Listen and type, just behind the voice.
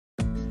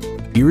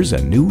Here's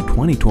a new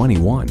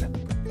 2021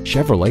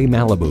 Chevrolet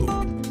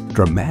Malibu.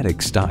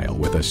 Dramatic style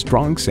with a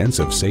strong sense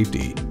of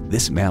safety.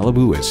 This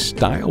Malibu is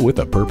style with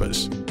a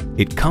purpose.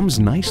 It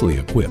comes nicely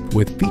equipped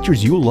with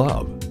features you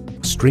love.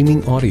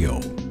 Streaming audio,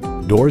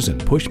 doors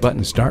and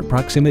push-button start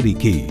proximity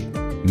key,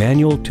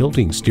 manual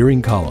tilting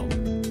steering column,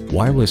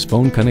 wireless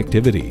phone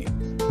connectivity,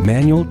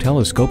 manual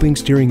telescoping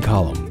steering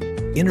column,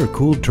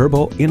 intercooled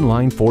turbo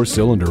inline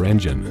 4-cylinder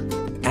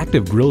engine,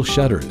 active grille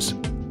shutters,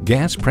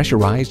 gas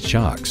pressurized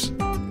shocks,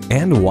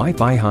 and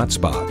Wi-Fi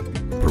hotspot.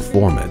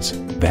 Performance,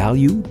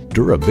 value,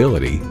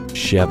 durability,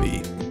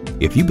 Chevy.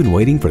 If you've been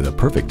waiting for the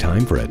perfect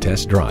time for a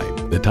test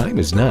drive, the time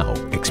is now.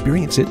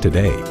 Experience it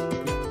today.